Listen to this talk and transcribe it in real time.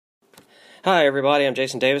Hi, everybody. I'm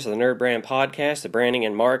Jason Davis of the Nerd Brand Podcast, the branding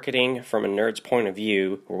and marketing from a nerd's point of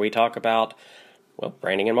view, where we talk about, well,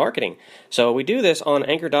 branding and marketing. So we do this on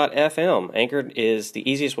Anchor.fm. Anchor is the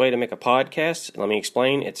easiest way to make a podcast. Let me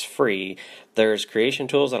explain. It's free. There's creation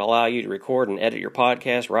tools that allow you to record and edit your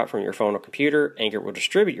podcast right from your phone or computer. Anchor will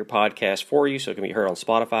distribute your podcast for you so it can be heard on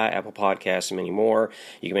Spotify, Apple Podcasts, and many more.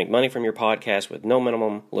 You can make money from your podcast with no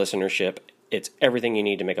minimum listenership. It's everything you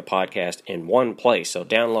need to make a podcast in one place. So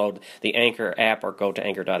download the Anchor app or go to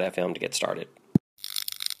Anchor.fm to get started.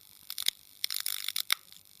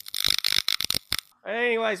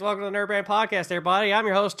 Anyways, welcome to the Nerd Brand Podcast, everybody. I'm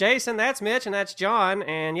your host, Jason. That's Mitch, and that's John.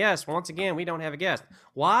 And yes, once again, we don't have a guest.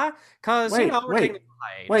 Why? Because, we're taking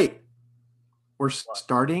Wait. We're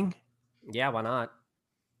starting? Yeah, why not?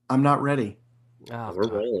 I'm not ready. Oh, we're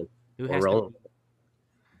rolling. We're rolling.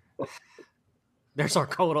 There's our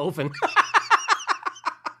cold open.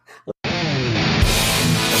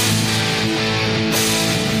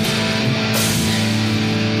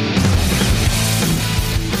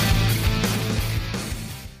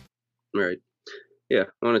 Right. Yeah.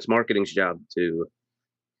 Well, it's marketing's job to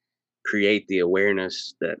create the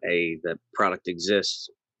awareness that that product exists,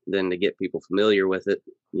 then to get people familiar with it.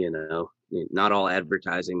 Not all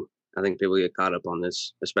advertising. I think people get caught up on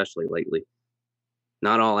this, especially lately.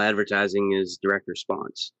 Not all advertising is direct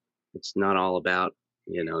response. It's not all about,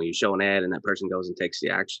 you show an ad and that person goes and takes the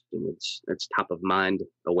action. It's top of mind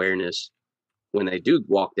awareness. When they do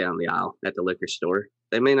walk down the aisle at the liquor store,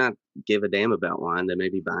 they may not give a damn about wine. They may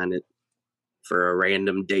be buying it for a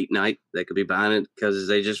random date night. They could be buying it because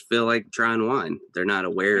they just feel like trying wine. They're not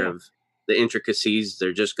aware of the intricacies.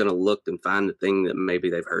 They're just going to look and find the thing that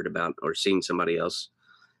maybe they've heard about or seen somebody else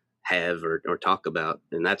have or talk about.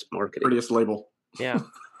 And that's marketing. Prettiest label. Yeah.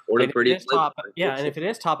 And if it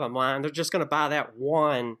is top of mind, they're just going to buy that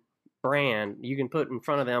one brand. You can put in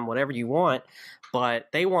front of them whatever you want, but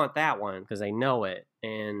they want that one because they know it.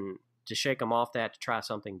 And to shake them off that to try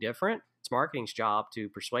something different, it's marketing's job to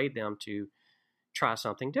persuade them to try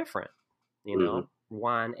something different.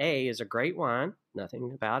 Wine A is a great wine,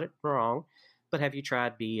 nothing about it wrong, but have you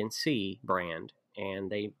tried B and C brand?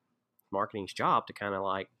 And marketing's job to kind of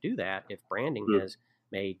like do that if branding has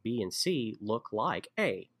made B and C look like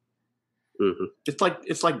A. Mm-hmm.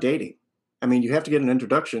 It's like dating. I mean, you have to get an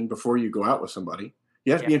introduction before you go out with somebody.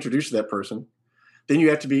 You have to be introduced to that person. Then you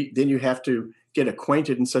have to get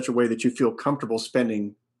acquainted in such a way that you feel comfortable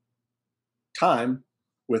spending time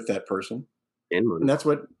with that person. And money. And that's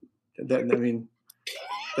what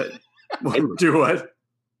do what?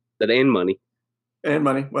 That and money. And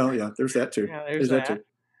money. Well, yeah, there's that too. Yeah, there's that too.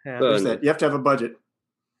 Yeah. There's that. You have to have a budget.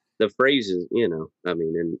 The phrase is, in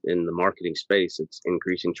the marketing space, it's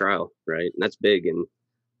increasing trial, right? And that's big in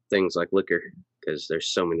things like liquor because there's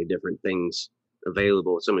so many different things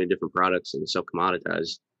available, so many different products, and so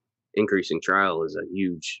commoditized. Increasing trial is a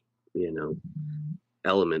huge,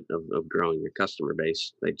 element of growing your customer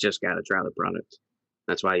base. They just got to try the product.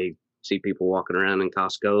 That's why you see people walking around in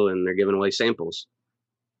Costco and they're giving away samples.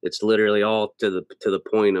 It's literally all to the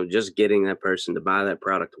point of just getting that person to buy that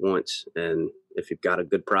product once. And if you've got a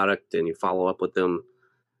good product and you follow up with them,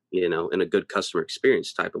 in a good customer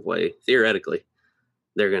experience type of way, theoretically,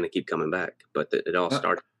 they're going to keep coming back. But it all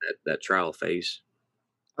starts at that trial phase.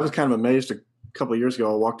 I was kind of amazed a couple of years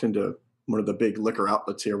ago. I walked into one of the big liquor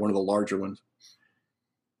outlets here, one of the larger ones.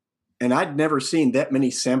 And I'd never seen that many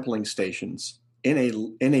sampling stations in a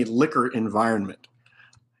liquor environment.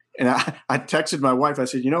 And I texted my wife. I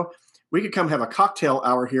said, we could come have a cocktail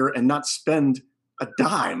hour here and not spend a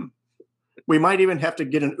dime. We might even have to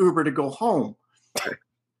get an Uber to go home.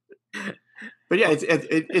 But yeah,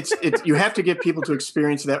 it's you have to get people to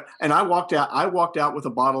experience that. And I walked out with a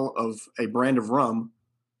bottle of a brand of rum.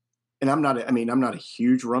 And I'm not a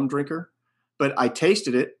huge rum drinker, but I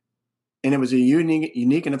tasted it. And it was a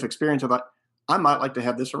unique enough experience. I thought, I might like to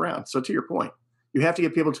have this around. So to your point, you have to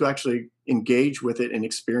get people to actually engage with it and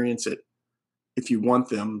experience it if you want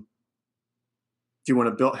to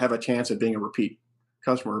have a chance at being a repeat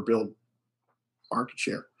customer or build market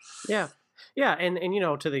share. Yeah. Yeah. And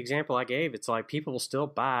to the example I gave, it's like those people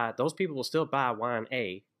will still buy wine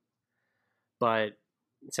A, but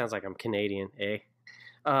it sounds like I'm Canadian, A.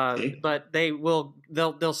 But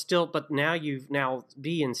they'll still, but now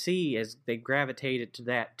B and C as they gravitated to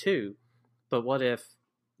that too. But what if,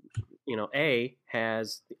 A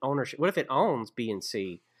has the ownership? What if it owns B and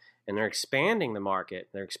C and they're expanding the market?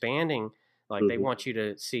 They're expanding, they want you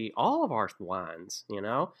to see all of our wines,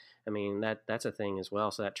 I mean, that's a thing as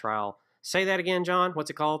well. So that trial, say that again, John,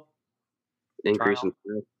 what's it called? Increasing.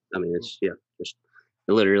 I mean, it's, just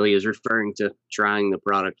it literally is referring to trying the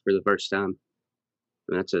product for the first time.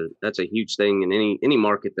 And that's a huge thing in any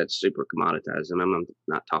market that's super commoditized. And I'm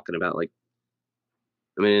not talking about like,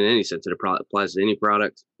 I mean, in any sense, it applies to any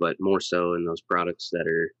product, but more so in those products that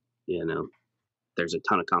are, there's a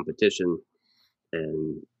ton of competition,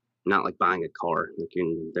 and not like buying a car. Like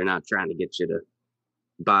they're not trying to get you to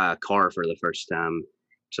buy a car for the first time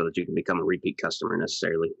so that you can become a repeat customer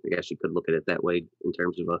necessarily. I guess you could look at it that way in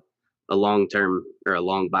terms of a long term or a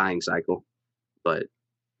long buying cycle. But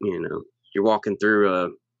you're walking through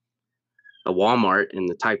a Walmart and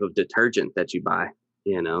the type of detergent that you buy.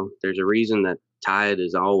 There's a reason that Tide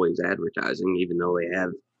is always advertising, even though they have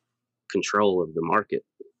control of the market.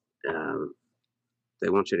 They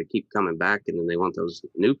want you to keep coming back, and then they want those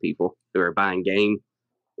new people who are buying Gain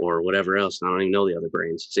or whatever else. I don't even know the other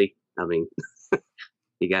brands. See, I mean,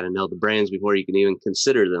 you got to know the brands before you can even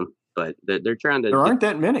consider them. But they're trying to. There aren't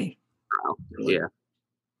that many. Really.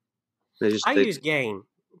 Yeah. I use Gain.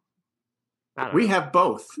 We have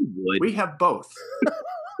both. We have both.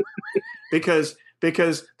 because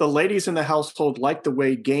the ladies in the household like the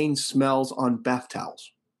way Gain smells on bath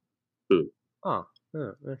towels. Oh,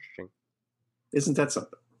 interesting. Isn't that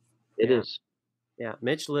something? It is. Yeah,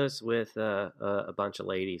 Mitch lives with a bunch of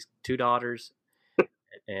ladies, 2 daughters,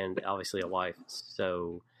 and obviously a wife.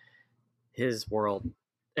 So his world,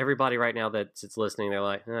 everybody right now that's listening, they're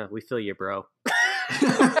like, we feel you, bro.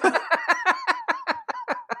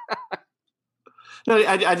 No,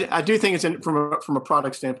 I do think it's from a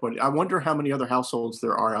product standpoint. I wonder how many other households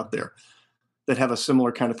there are out there that have a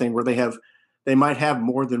similar kind of thing where they might have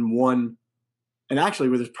more than one. And actually,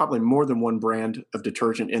 there's probably more than one brand of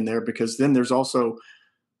detergent in there, because then there's also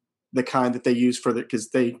the kind that they use because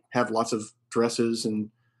they have lots of dresses and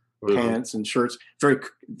pants and shirts.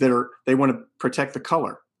 They want to protect the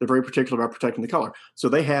color. They're very particular about protecting the color. So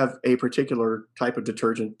they have a particular type of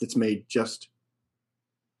detergent that's made just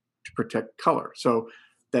to protect color. So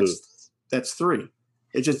that's 3.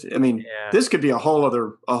 It just, I mean, this could be a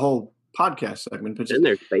whole podcast segment. But then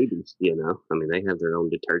there's babies, I mean, they have their own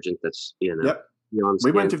detergent that's, Yep.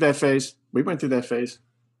 We went through that phase.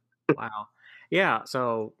 Wow. Yeah.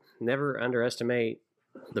 So never underestimate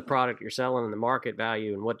the product you're selling and the market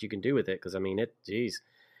value and what you can do with it. Because I mean, there's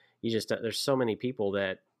so many people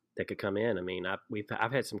that could come in. I mean,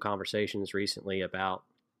 I've had some conversations recently about,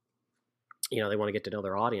 they want to get to know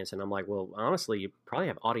their audience, and I'm like, well, honestly, you probably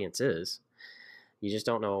have audiences. You just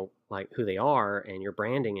don't know like who they are, and your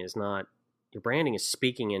branding is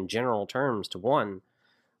speaking in general terms to one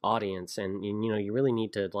audience, and you really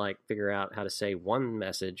need to like figure out how to say one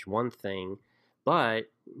message, one thing, but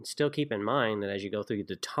still keep in mind that as you go through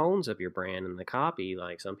the tones of your brand and the copy,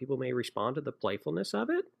 like some people may respond to the playfulness of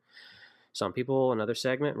it, some people, another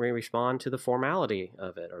segment, may respond to the formality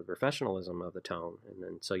of it or the professionalism of the tone, and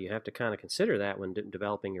then so you have to kind of consider that when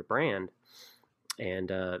developing your brand. And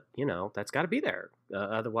that's got to be there,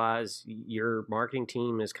 otherwise your marketing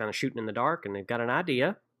team is kind of shooting in the dark, and they've got an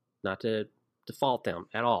idea, not to fault them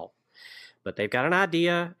at all, but they've got an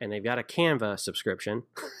idea and they've got a Canva subscription.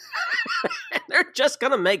 And they're just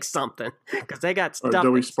gonna make something because they got stuff.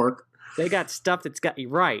 Adobe Spark. They got stuff that's got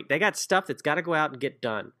They got stuff that's got to go out and get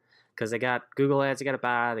done because they got Google ads they got to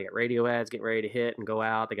buy. They got radio ads getting ready to hit and go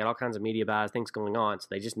out. They got all kinds of media buys, things going on. So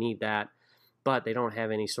they just need that, but they don't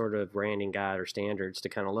have any sort of branding guide or standards to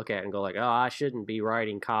kind of look at and go like, oh, I shouldn't be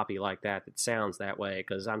writing copy like that sounds that way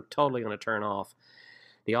because I'm totally going to turn off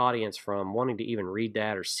the audience from wanting to even read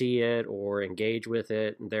that or see it or engage with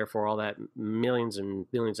it, and therefore all that millions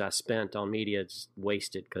and billions I spent on media is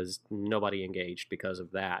wasted because nobody engaged because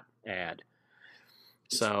of that ad.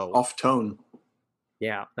 So off tone.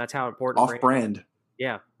 Yeah, that's how important off brand.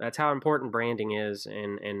 Yeah, that's how important branding is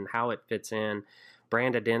and how it fits in.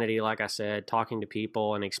 Brand identity, like I said, talking to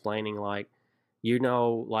people and explaining I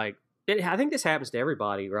think this happens to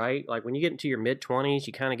everybody, right? Like when you get into your mid-20s,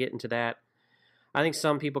 you kind of get into that. I think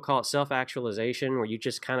some people call it self-actualization, where you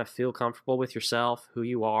just kind of feel comfortable with yourself, who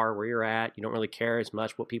you are, where you're at. You don't really care as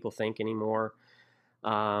much what people think anymore.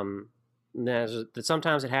 Sometimes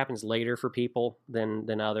it happens later for people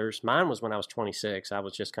than others. Mine was when I was 26. I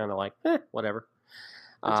was just kind of like, whatever.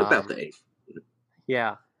 That's about the age.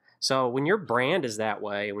 Yeah. So when your brand is that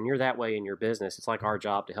way, when you're that way in your business, it's like our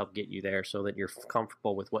job to help get you there so that you're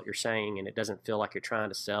comfortable with what you're saying and it doesn't feel like you're trying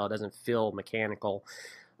to sell. It doesn't feel mechanical.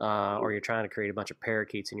 Or you're trying to create a bunch of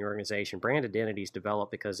parakeets in your organization. Brand identity is developed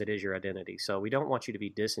because it is your identity. So we don't want you to be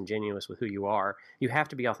disingenuous with who you are. You have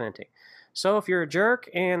to be authentic. So if you're a jerk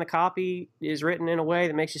and the copy is written in a way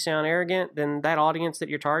that makes you sound arrogant, then that audience that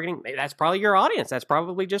you're targeting, that's probably your audience. That's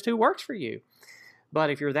probably just who works for you. But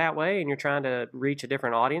if you're that way and you're trying to reach a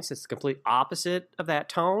different audience, it's the complete opposite of that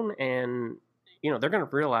tone, and they're going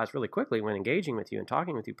to realize really quickly when engaging with you and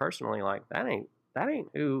talking with you personally, like that ain't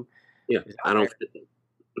who. Yeah, I don't.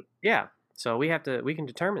 Yeah, so we can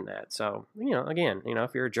determine that. So again,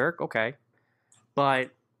 if you're a jerk, okay,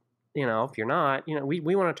 but if you're not, we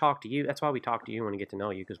want to talk to you. That's why we talk to you when we get to know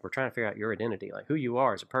you, because we're trying to figure out your identity, like who you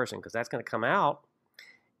are as a person, because that's going to come out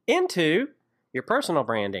into your personal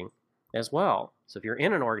branding as well. So if you're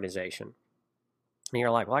in an organization and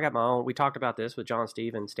you're like, well, I got my own, we talked about this with John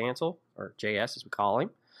Steven Stansel, or JS as we call him,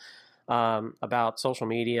 about social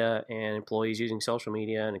media and employees using social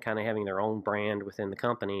media and kind of having their own brand within the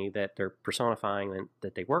company that they're personifying and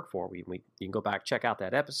that they work for. You can go back, check out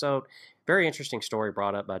that episode. Very interesting story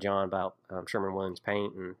brought up by John about Sherwin-Williams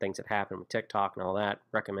Paint and things that happened with TikTok and all that.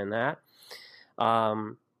 Recommend that.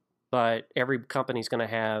 But every company's going to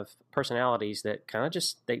have personalities that kind of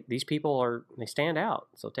just, these people they stand out.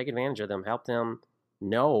 So take advantage of them, help them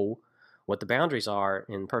know what the boundaries are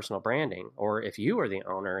in personal branding. Or if you are the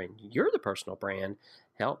owner and you're the personal brand,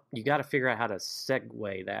 you got to figure out how to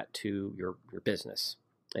segue that to your business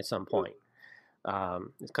at some point.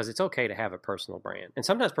 Because it's okay to have a personal brand. And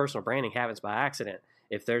sometimes personal branding happens by accident.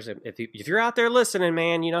 If you're out there listening,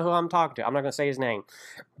 man, you know who I'm talking to. I'm not going to say his name,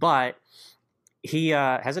 but he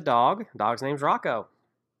has a dog. The dog's name's Rocco.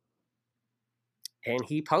 And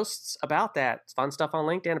he posts about that fun stuff on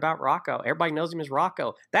LinkedIn about Rocco. Everybody knows him as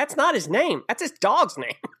Rocco. That's not his name. That's his dog's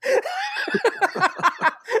name.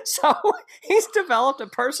 So he's developed a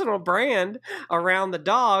personal brand around the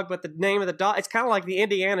dog, but the name of the dog, it's kind of like the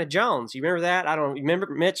Indiana Jones. You remember that? You remember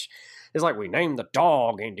Mitch? It's like, we named the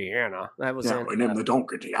dog Indiana. That was we named the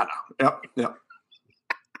dog Indiana. Yep.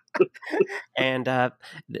 And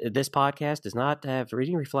this podcast does not have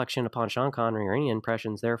reading reflection upon Sean Connery or any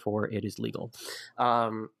impressions. Therefore, it is legal. I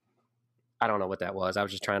don't know what that was. I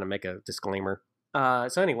was just trying to make a disclaimer.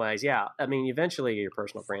 So anyways, yeah, I mean, eventually your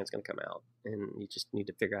personal brand's going to come out, and you just need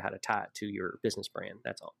to figure out how to tie it to your business brand.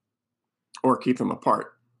 That's all. Or keep them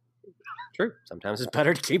apart. True. Sometimes it's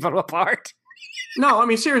better to keep them apart. No, I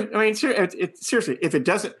mean, seriously, if it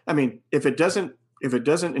doesn't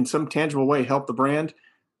in some tangible way help the brand,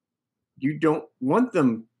 you don't want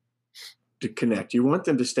them to connect. You want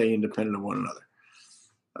them to stay independent of one another.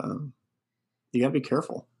 You got to be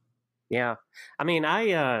careful. Yeah. I mean,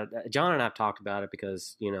 John and I have talked about it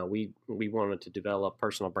because, we wanted to develop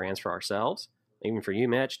personal brands for ourselves, even for you,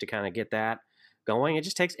 Mitch, to kind of get that going. It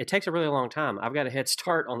takes a really long time. I've got a head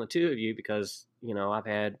start on the two of you because, I've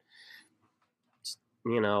had,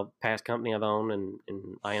 past company I've owned,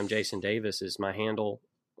 and I am Jason Davis is my handle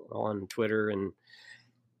on Twitter. And,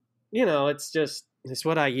 it's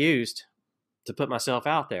what I used to put myself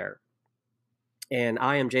out there. And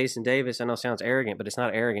I am Jason Davis. I know it sounds arrogant, but it's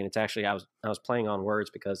not arrogant. It's actually, I was playing on words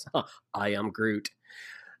because I am Groot.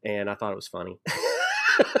 And I thought it was funny.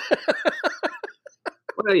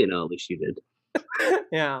 Well, at least you did.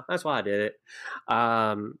 Yeah, that's why I did it.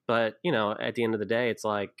 But, at the end of the day, it's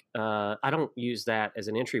like, I don't use that as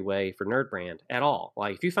an entryway for Nerd Brand at all.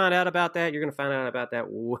 Like, if you find out about that, you're going to find out about that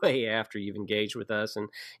way after you've engaged with us and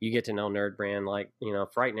you get to know Nerd Brand. Like, for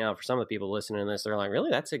right now, for some of the people listening to this, they're like,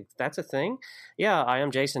 really? That's a thing? Yeah, I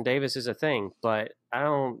am Jason Davis is a thing, but I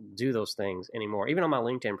don't do those things anymore. Even on my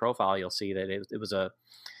LinkedIn profile, you'll see that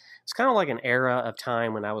it's kind of like an era of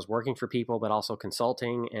time when I was working for people, but also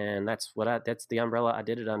consulting. And that's the umbrella I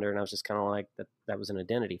did it under. And I was just kind of like, that was an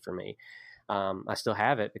identity for me. I still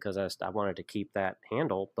have it because I wanted to keep that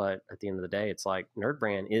handle. But at the end of the day, it's like Nerd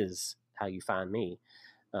Brand is how you find me.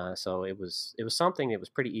 So it was something that was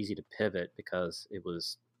pretty easy to pivot because it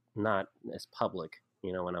was not as public,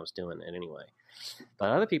 when I was doing it anyway.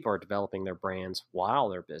 But other people are developing their brands while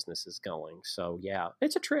their business is going. So yeah,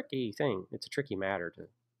 it's a tricky thing. It's a tricky matter to,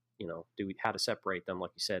 how to separate them,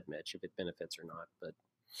 like you said, Mitch, if it benefits or not. But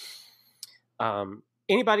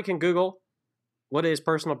anybody can Google what is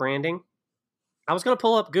personal branding. I was going to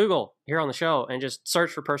pull up Google here on the show and just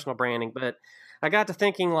search for personal branding, but I got to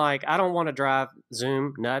thinking, like, I don't want to drive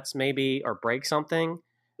Zoom nuts maybe or break something.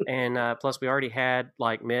 And plus we already had,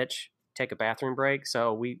 like, Mitch take a bathroom break.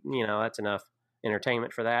 So that's enough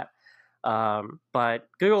entertainment for that. But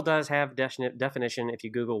Google does have definition. If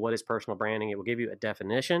you Google what is personal branding, it will give you a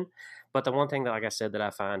definition. But the one thing that, like I said, that I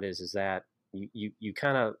find is that you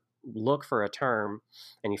kind of look for a term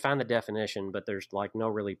and you find the definition, but there's like no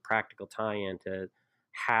really practical tie-in to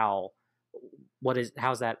how's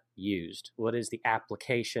that used? What is the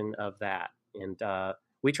application of that? And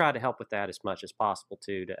we try to help with that as much as possible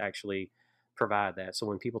too, to actually provide that. So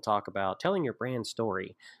when people talk about telling your brand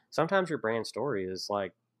story, sometimes your brand story is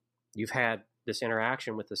like, you've had this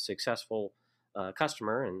interaction with a successful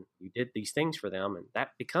customer and you did these things for them, and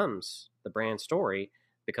that becomes the brand story.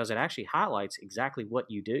 because it actually highlights exactly what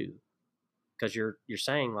you do. Because you're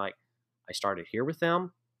saying, like, I started here with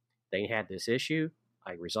them, they had this issue,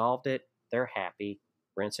 I resolved it, they're happy,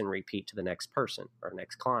 rinse and repeat to the next person or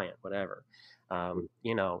next client, whatever.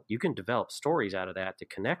 You can develop stories out of that to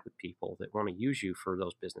connect with people that want to use you for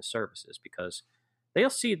those business services, because they'll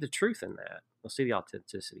see the truth in that. They'll see the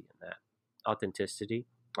authenticity in that.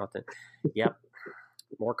 Yep.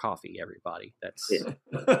 More coffee, everybody. That's.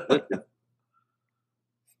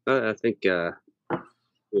 I think.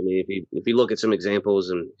 If you look at some examples,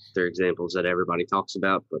 and they're examples that everybody talks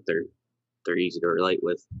about, but they're easy to relate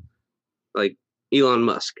with, like Elon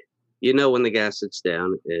Musk. When the guy sits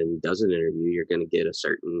down and does an interview, you're going to get a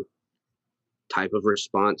certain type of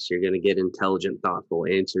response. You're going to get intelligent, thoughtful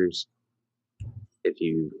answers. If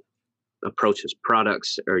you approach his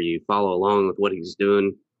products or you follow along with what he's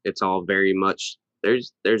doing, it's all very much,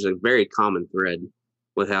 there's a very common thread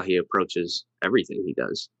with how he approaches everything he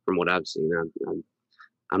does from what I've seen.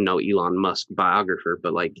 I'm no Elon Musk biographer,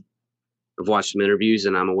 but like I've watched some interviews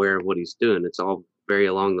and I'm aware of what he's doing. It's all very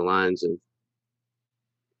along the lines of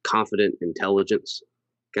confident intelligence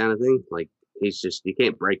kind of thing. Like you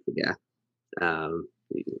can't break the guy.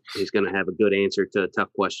 He's going to have a good answer to a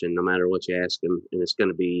tough question no matter what you ask him. And it's going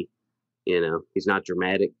to be, he's not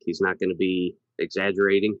dramatic. He's not going to be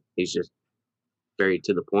exaggerating. He's just very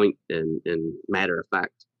to the point and matter of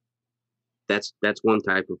fact. That's one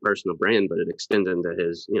type of personal brand, but it extends into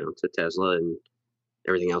his, to Tesla and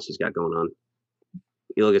everything else he's got going on.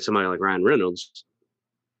 You look at somebody like Ryan Reynolds,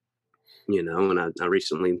 and I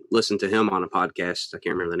recently listened to him on a podcast. I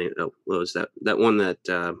can't remember the name. Oh, what was that one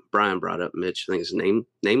that Brian brought up, Mitch? I think it's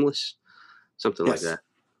Nameless, something like that.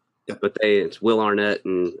 Yep. But it's Will Arnett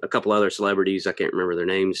and a couple other celebrities. I can't remember their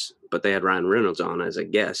names, but they had Ryan Reynolds on as a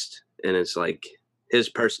guest. And it's like his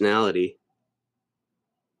personality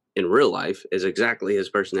in real life is exactly his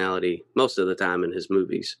personality most of the time in his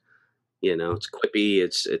movies. It's quippy,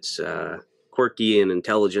 it's quirky and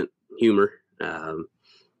intelligent humor.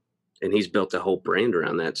 And he's built a whole brand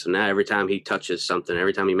around that. So now every time he touches something,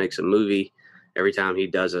 every time he makes a movie, every time he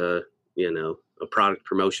does a product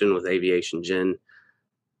promotion with Aviation Gin,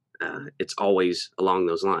 it's always along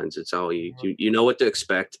those lines. It's all you know what to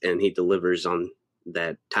expect, and he delivers on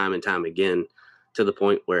that time and time again, to the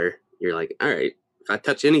point where you're like, all right, if I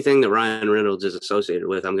touch anything that Ryan Reynolds is associated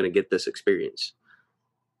with, I'm going to get this experience.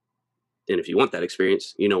 And if you want that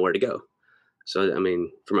experience, you know where to go. So, I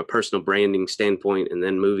mean, from a personal branding standpoint and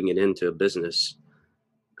then moving it into a business,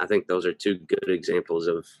 I think those are two good examples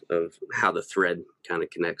of how the thread kind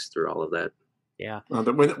of connects through all of that. Yeah.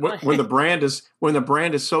 When the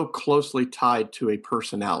brand is so closely tied to a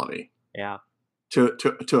personality. Yeah. To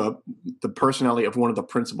the personality of one of the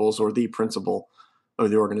principals or the principal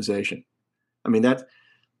of the organization. I mean,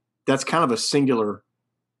 that's kind of a singular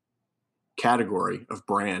category of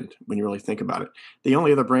brand when you really think about it. The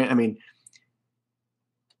only other brand, I mean,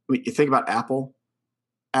 you think about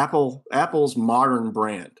Apple's modern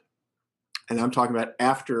brand, and I'm talking about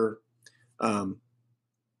after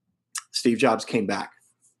Steve Jobs came back,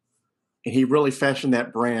 and he really fashioned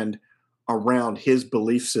that brand around his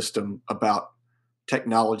belief system about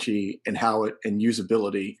technology and and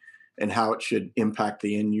usability and how it should impact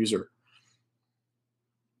the end user.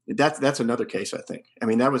 That's another case, I think. I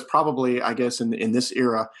mean, that was probably, I guess, in this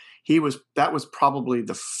era, that was probably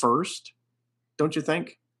the first, don't you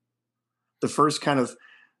think? The first kind of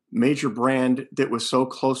major brand that was so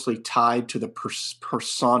closely tied to the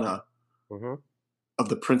persona of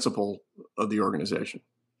the principal of the organization.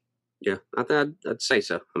 Yeah, I'd say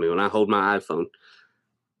so. I mean, when I hold my iPhone,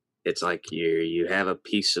 it's like you have a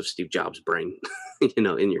piece of Steve Jobs' brain,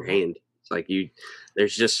 in your hand. It's like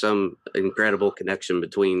there's just some incredible connection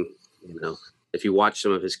between, if you watch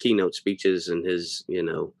some of his keynote speeches and his,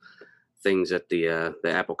 things at the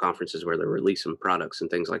Apple conferences where they're releasing products and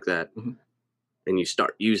things like that, and you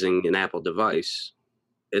start using an Apple device,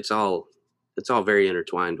 it's all very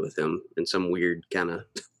intertwined with him in some weird kind of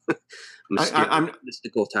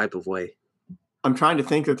mystical type of way. I'm trying to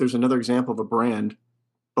think that there's another example of a brand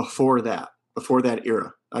before that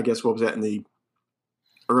era. I guess what was that in the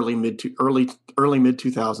early mid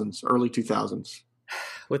 2000s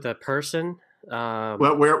with a person.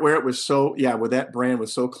 Well, where it was so, where that brand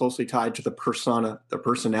was so closely tied to the persona, the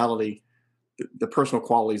personality, the personal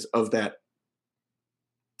qualities of that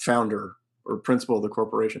founder or principal of the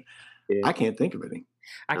corporation. Yeah. I can't think of any.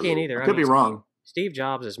 I can't either. I could be wrong. Steve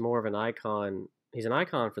Jobs is more of an icon. He's an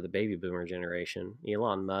icon for the baby boomer generation.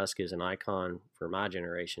 Elon Musk is an icon for my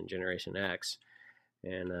generation, Generation X.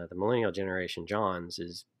 And the millennial generation, John's,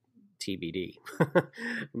 is TBD.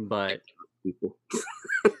 But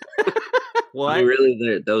What? I mean,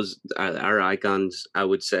 really, those our icons, I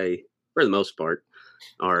would say, for the most part,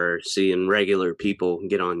 are seeing regular people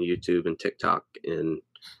get on YouTube and TikTok and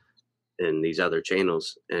these other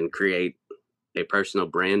channels and create a personal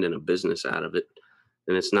brand and a business out of it.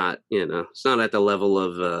 And it's not, it's not at the level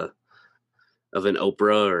of an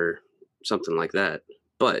Oprah or something like that.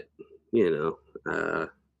 But, I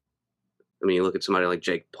mean, look at somebody like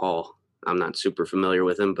Jake Paul. I'm not super familiar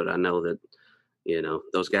with him, but I know that,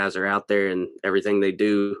 those guys are out there and everything they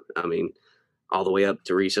do. I mean, all the way up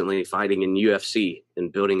to recently fighting in UFC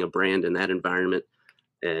and building a brand in that environment.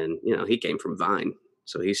 And, he came from Vine.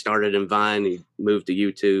 So he started in Vine, he moved to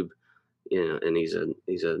YouTube, and he's a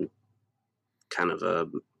kind of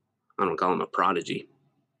I don't call him a prodigy.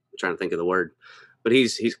 I'm trying to think of the word, but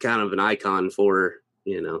he's kind of an icon for,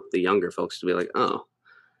 the younger folks to be like, oh,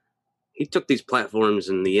 he took these platforms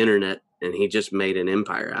and the internet and he just made an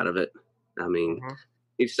empire out of it. I mean,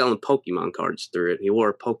 he's selling Pokemon cards through it. He wore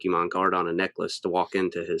a Pokemon card on a necklace to walk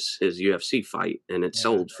into his UFC fight, and it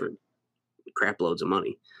sold for crap loads of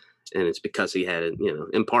money. And it's because he had it,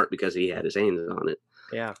 in part because he had his hands on it.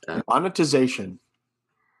 Yeah. Monetization.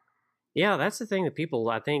 Yeah, that's the thing that people,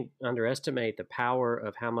 I think, underestimate the power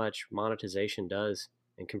of how much monetization does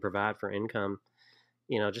and can provide for income.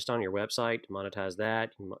 Just on your website to monetize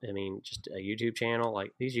that. I mean, just a YouTube channel,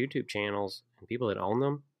 like these YouTube channels and people that own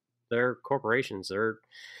them, they're corporations. They're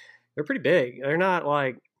pretty big. They're not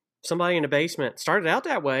like somebody in a basement. Started out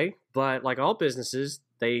that way, but like all businesses,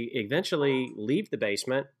 they eventually leave the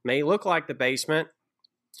basement. May look like the basement,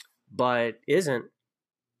 but isn't.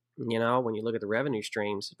 When you look at the revenue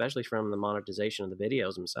streams, especially from the monetization of the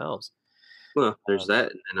videos themselves. Well, there's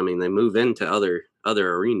that, and I mean, they move into other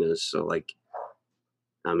arenas. So, like,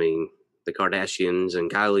 I mean, the Kardashians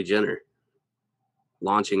and Kylie Jenner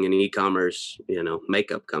launching an e-commerce,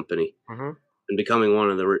 makeup company and becoming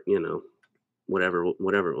one of the, whatever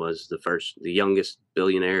it was, the youngest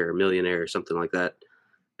billionaire or millionaire or something like that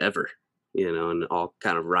ever, and all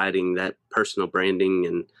kind of riding that personal branding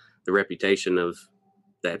and the reputation of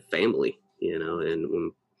that family,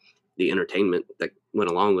 and the entertainment that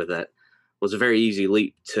went along with that was a very easy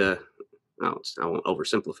leap to, I won't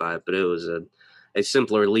oversimplify it, but it was a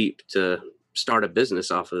simpler leap to start a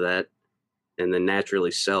business off of that and then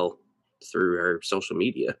naturally sell through her social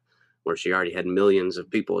media, where she already had millions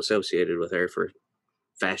of people associated with her for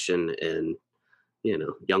fashion and,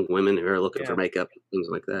 young women who are looking for makeup, things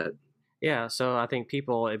like that. Yeah, so I think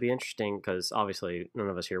it'd be interesting because obviously none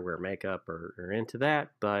of us here wear makeup or are into that,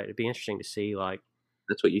 but it'd be interesting to see like.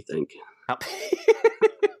 That's what you think. I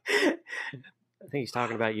think he's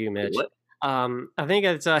talking about you, Mitch. What? I think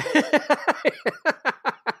it's. I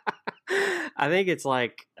think it's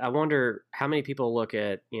like I wonder how many people look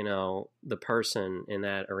at the person in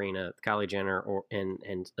that arena, Kylie Jenner,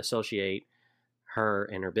 and associate her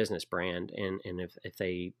and her business brand, and if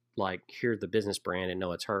they like hear the business brand and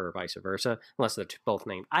know it's her or vice versa, unless they're both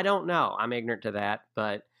named. I don't know. I'm ignorant to that,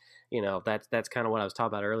 but that's kind of what I was talking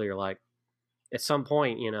about earlier. Like at some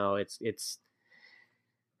point, it's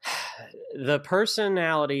the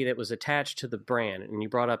personality that was attached to the brand. And you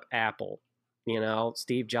brought up Apple,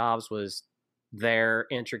 Steve Jobs was there,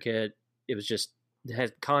 intricate. It was just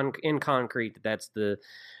in concrete that's the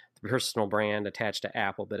personal brand attached to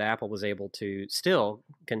Apple, but Apple was able to still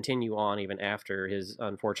continue on even after his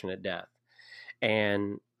unfortunate death.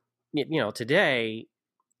 And, today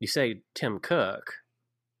you say Tim Cook,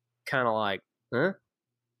 kind of like, huh?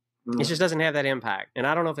 It just doesn't have that impact. And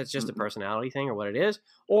I don't know if it's just a personality thing or what it is,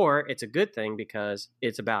 or it's a good thing because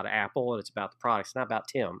it's about Apple and it's about the products. It's not about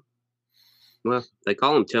Tim. Well, they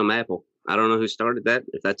call him Tim Apple. I don't know who started that,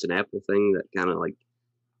 if that's an Apple thing that kind of like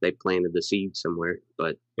they planted the seed somewhere,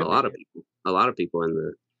 but a lot of people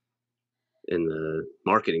in the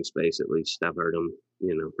marketing space, at least I've heard them,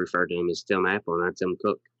 refer to him as Tim Apple and not Tim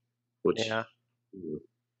Cook, which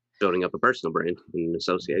building up a personal brand in an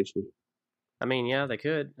association. I mean, yeah, they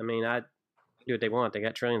could. I mean, I do what they want. They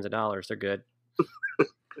got trillions of dollars. They're good.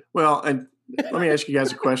 Well, and let me ask you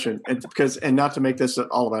guys a question, and not to make this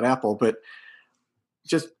all about Apple, but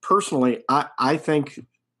just personally, I think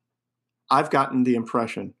I've gotten the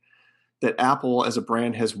impression that Apple as a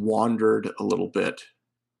brand has wandered a little bit.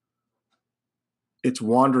 It's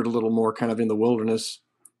wandered a little more kind of in the wilderness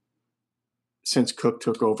since Cook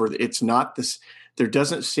took over. It's not this, there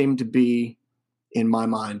doesn't seem to be, in my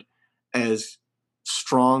mind, as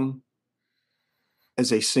strong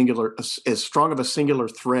as as strong of a singular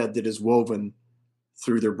thread that is woven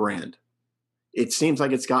through their brand. It seems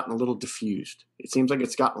like it's gotten a little diffused. It seems like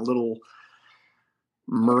it's gotten a little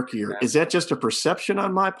murkier. Is that just a perception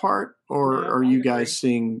on my part, or are you guys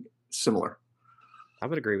seeing similar? I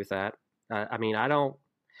would agree with that. I mean,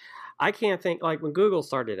 I can't think, like when Google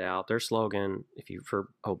started out, their slogan, for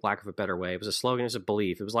lack of a better way, it was a slogan, it's a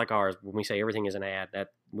belief. It was like ours. When we say everything is an ad, that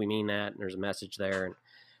we mean that, and there's a message there. And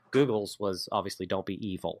Google's was obviously don't be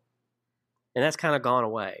evil. And that's kind of gone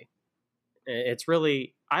away. It's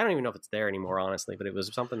really, I don't even know if it's there anymore, honestly, but it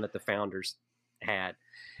was something that the founders had.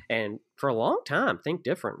 And for a long time, Think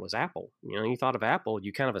Different was Apple. You know, you thought of Apple,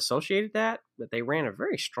 you kind of associated that, but they ran a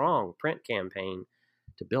very strong print campaign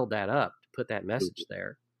to build that up, to put that message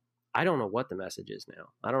there. I don't know what the message is now.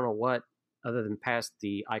 I don't know what, other than past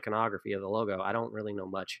the iconography of the logo, I don't really know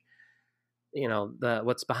much, you know,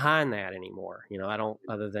 what's behind that anymore. You know, I don't,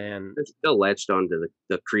 other than. They're still latched onto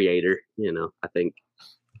the creator, you know. I think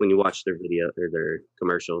when you watch their video or their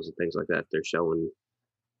commercials and things like that, they're showing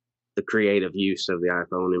the creative use of the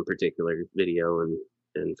iPhone, in particular video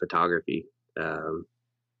and photography.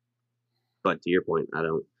 But to your point,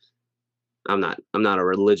 I'm not a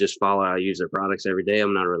religious follower. I use their products every day.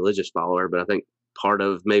 I'm not a religious follower, but I think part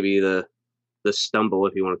of maybe the stumble,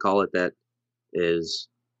 if you want to call it that, is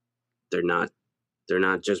they're not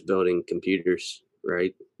just building computers,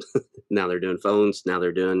 right? Now they're doing phones. Now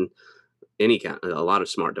they're doing a lot of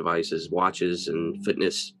smart devices, watches, and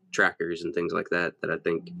fitness trackers and things like that. That I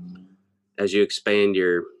think, as you expand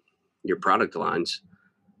your product lines,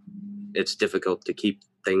 it's difficult to keep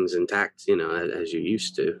things intact, you know, as you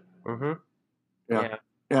used to. Mm-hmm. Yeah.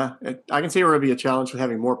 I can see where it'd be a challenge with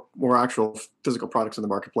having more actual physical products in the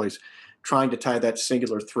marketplace, trying to tie that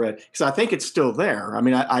singular thread, because I think it's still there. I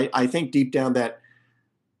mean, I think deep down that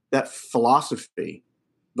philosophy,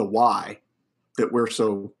 the why that we're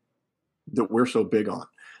so big on,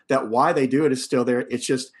 that why they do it is still there. It's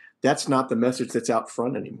just that's not the message that's out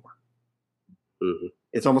front anymore. Mm-hmm.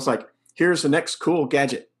 It's almost like, here's the next cool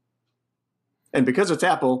gadget, and because it's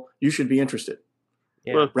Apple, you should be interested.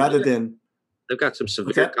 Yeah. Well, rather than they've got some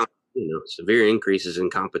severe increases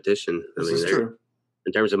in competition. This is true.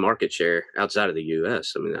 In terms of market share outside of the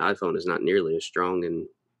U.S. I mean, the iPhone is not nearly as strong in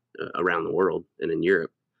around the world and in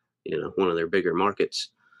Europe. You know, one of their bigger markets.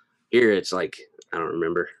 Here, it's like, I don't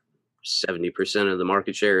remember, 70% of the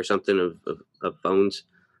market share or something of phones,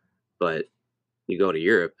 but you go to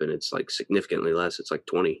Europe and it's like significantly less. It's like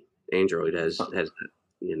 20. Android has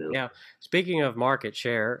you know. Yeah. Speaking of market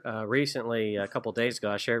share, recently, a couple of days ago,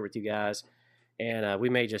 I shared with you guys, and we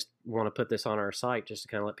may just want to put this on our site just to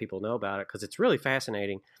kind of let people know about it, because it's really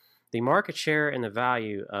fascinating. The market share and the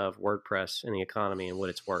value of WordPress in the economy and what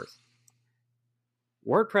it's worth.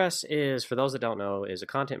 WordPress is, for those that don't know, is a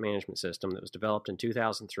content management system that was developed in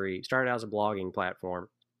 2003, started out as a blogging platform,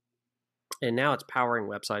 and now it's powering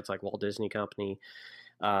websites like Walt Disney Company.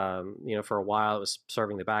 You know, for a while it was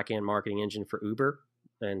serving the back-end marketing engine for Uber,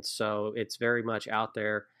 and so it's very much out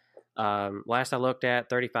there. Last I looked at,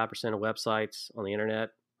 35% of websites on the internet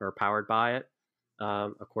are powered by it.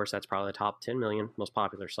 Of course, that's probably the top 10 million most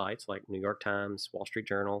popular sites like New York Times, Wall Street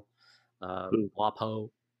Journal, WAPO,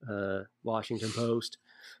 Washington Post.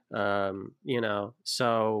 You know,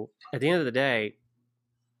 so at the end of the day,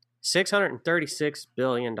 $636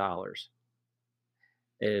 billion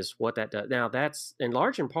is what that does. Now, that's in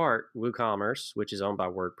large in part WooCommerce, which is owned by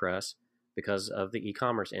WordPress because of the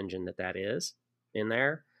e-commerce engine that is in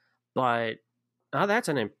there. But that's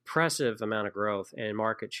an impressive amount of growth and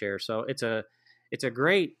market share. So it's a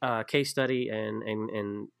great case study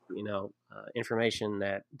and you know, information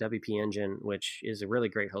that WP Engine, which is a really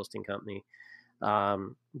great hosting company,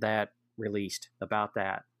 that released about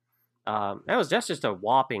that. That's just a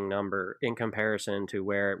whopping number in comparison to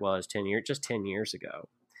where it was 10 years ago.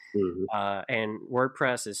 Mm-hmm. And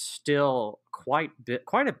WordPress is still quite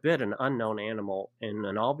a bit an unknown animal, and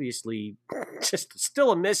an obviously just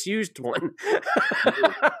still a misused one.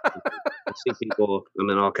 I see people, I'm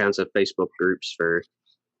in all kinds of Facebook groups for,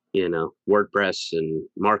 you know, WordPress and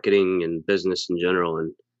marketing and business in general,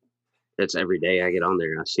 and it's every day I get on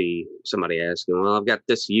there and I see somebody asking, well, I've got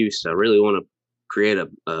this use, I really want to create a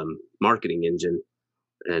marketing engine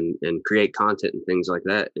and create content and things like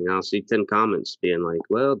that, and I'll see 10 comments being like,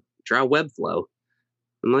 well, try Webflow.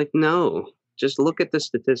 I'm like, no, just look at the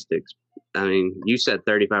statistics. I mean, you said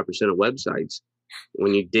 35% of websites.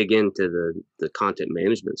 When you dig into the content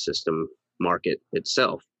management system market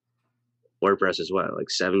itself, WordPress is what, like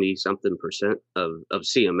 70-something% of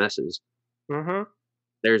CMSs. Mm-hmm.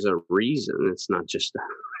 There's a reason. It's not just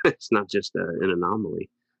an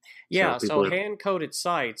anomaly. Yeah, so hand-coded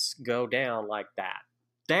sites go down like that.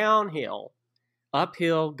 Downhill.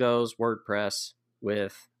 Uphill goes WordPress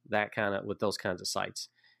with those kinds of sites.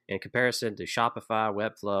 In comparison to Shopify,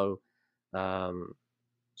 Webflow,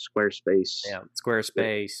 Squarespace. Yeah,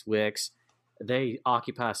 Squarespace, Wix. they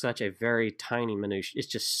occupy such a very tiny minutiae. It's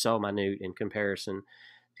just so minute in comparison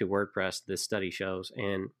to WordPress, this study shows.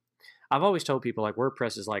 And I've always told people, like,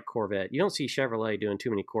 WordPress is like Corvette. You don't see Chevrolet doing too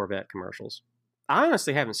many Corvette commercials. I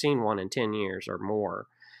honestly haven't seen one in 10 years or more.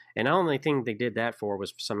 And the only thing they did that for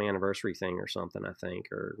was some anniversary thing or something, I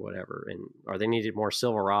think, or whatever. Or they needed more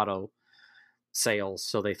Silverado sales,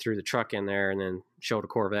 so they threw the truck in there and then showed a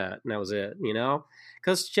Corvette, and that was it, you know?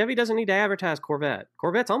 Because Chevy doesn't need to advertise Corvette.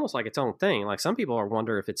 Corvette's almost like its own thing. Like, some people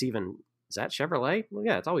wonder if it's even, is that Chevrolet? Well,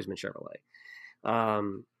 yeah, it's always been Chevrolet.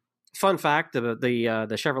 Fun fact, the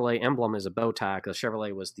Chevrolet emblem is a bow tie, because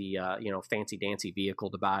Chevrolet was the fancy dancy vehicle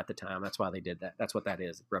to buy at the time. That's why they did that. That's what that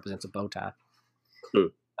is. It represents a bow tie.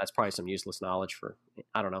 That's probably some useless knowledge for,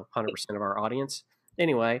 I don't know, 100% of our audience.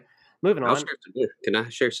 Anyway, moving on. Can I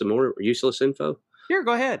share some more useless info? Here,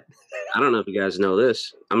 go ahead. I don't know if you guys know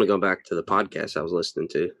this. I'm going to go back to the podcast I was listening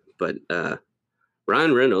to. But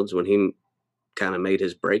Ryan Reynolds, when he kind of made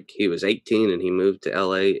his break, he was 18 and he moved to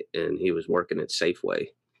LA and he was working at Safeway.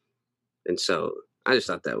 And so I just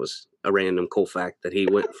thought that was a random cool fact that he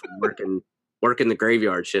went from working the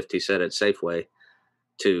graveyard shift, he said, at Safeway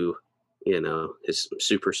to, his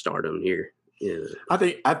superstardom here. Yeah. I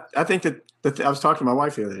think that I was talking to my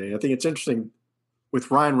wife the other day. I think it's interesting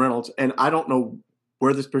with Ryan Reynolds, and I don't know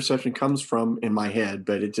where this perception comes from in my head,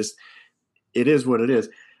 but it is what it is.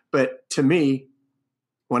 But to me,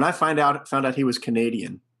 when I found out he was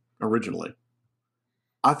Canadian originally,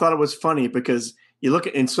 I thought it was funny because you look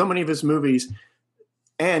at in so many of his movies,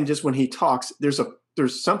 and just when he talks, there's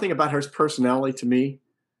something about his personality to me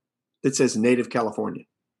that says native California.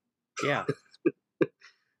 Yeah.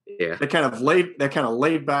 Yeah. That kind of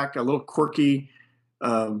laid back, a little quirky,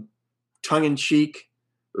 tongue in cheek.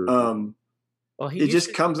 It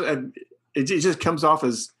just comes off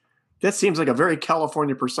as, that seems like a very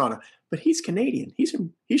California persona, but he's Canadian. He's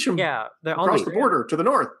from across the border to the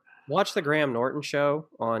north. Watch the Graham Norton show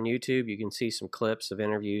on YouTube. You can see some clips of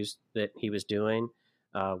interviews that he was doing.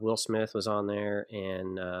 Will Smith was on there,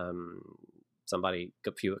 and a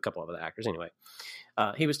couple of other actors. Anyway,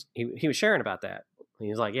 he was sharing about that. He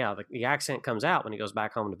was like, yeah, the accent comes out when he goes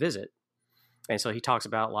back home to visit. And so he talks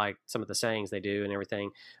about like some of the sayings they do and everything.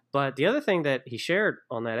 But the other thing that he shared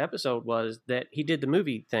on that episode was that he did the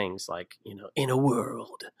movie things like, in a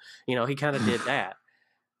world, he kind of did that.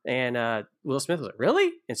 And Will Smith was like,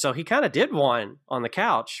 really? And so he kind of did one on the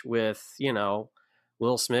couch with,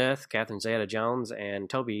 Will Smith, Catherine Zeta-Jones, and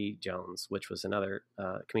Toby Jones, which was another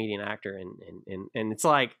comedian actor. And it's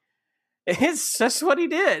like, it's just what he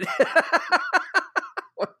did.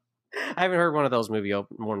 I haven't heard one of those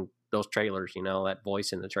those trailers, that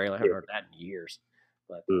voice in the trailer. I haven't heard that in years.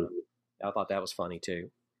 But I thought that was funny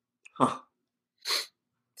too. Huh.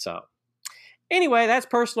 So anyway, that's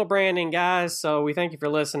personal branding, guys. So we thank you for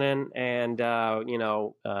listening. And,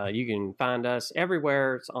 you can find us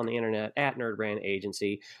everywhere. It's on the internet at Nerd Brand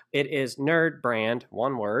Agency. It is Nerd Brand,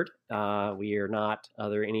 one word. We are not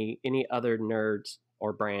any other nerds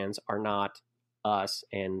or brands are not us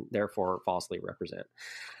and therefore falsely represent.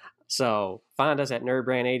 So find us at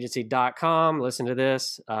nerdbrandagency.com. Listen to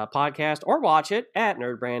this podcast or watch it at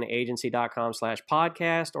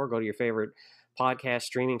nerdbrandagency.com/podcast, or go to your favorite podcast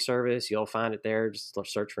streaming service. You'll find it there. Just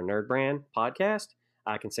search for Nerd Brand Podcast.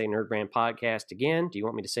 I can say Nerd Brand Podcast again. Do you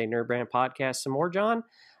want me to say Nerd Brand Podcast some more, John?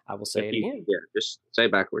 I will say it again. Yeah, just say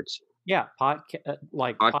it backwards. Yeah,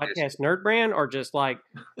 podcast Nerd Brand, or just like,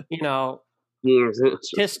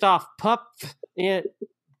 pissed off pup,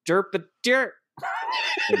 derp a dirt.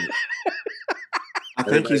 I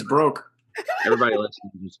think he's broke. Everybody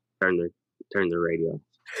listening, just turn the radio.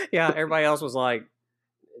 Yeah, everybody else was like,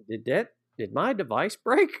 did my device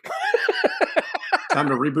break? Time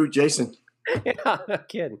to reboot Jason. Yeah, no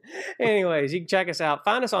kidding. Anyways, you can check us out.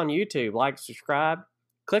 Find us on YouTube. Like, subscribe,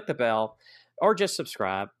 click the bell, or just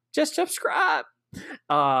subscribe. Just subscribe.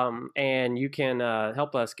 And you can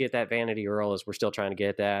help us get that Vanity URL, as we're still trying to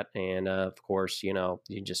get that. And of course, you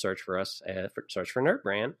can just search for us, search for Nerd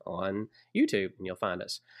Brand on YouTube, and you'll find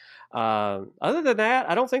us. Other than that,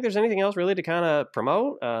 I don't think there's anything else really to kind of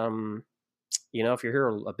promote. If you're here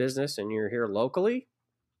a business and you're here locally,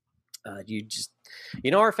 you just,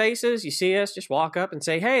 our faces, you see us, just walk up and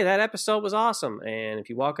say, hey, that episode was awesome. And if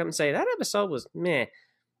you walk up and say that episode was meh,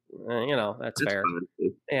 that's fair. Fine.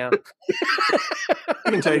 Yeah. You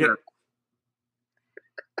can take it.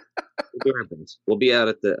 We'll be out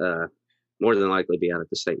at the, more than likely be out at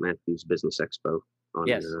the St. Matthews Business Expo on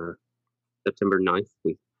September 9th,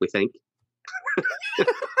 we think.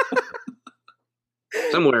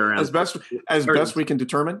 Somewhere around. As best we can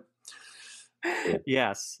determine.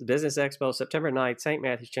 Yes. Business Expo, September 9th, St.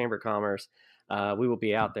 Matthews Chamber of Commerce. we will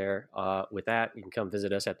be out there with that. You can come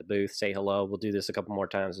visit us at the booth, say hello. We'll do this a couple more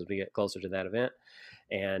times as we get closer to that event.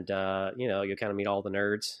 And, you'll kind of meet all the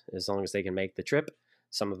nerds as long as they can make the trip.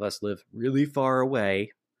 Some of us live really far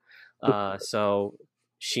away. So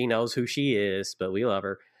she knows who she is, but we love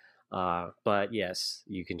her. But yes,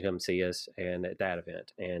 you can come see us and at that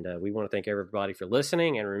event. And we want to thank everybody for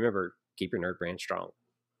listening. And remember, keep your nerd brand strong.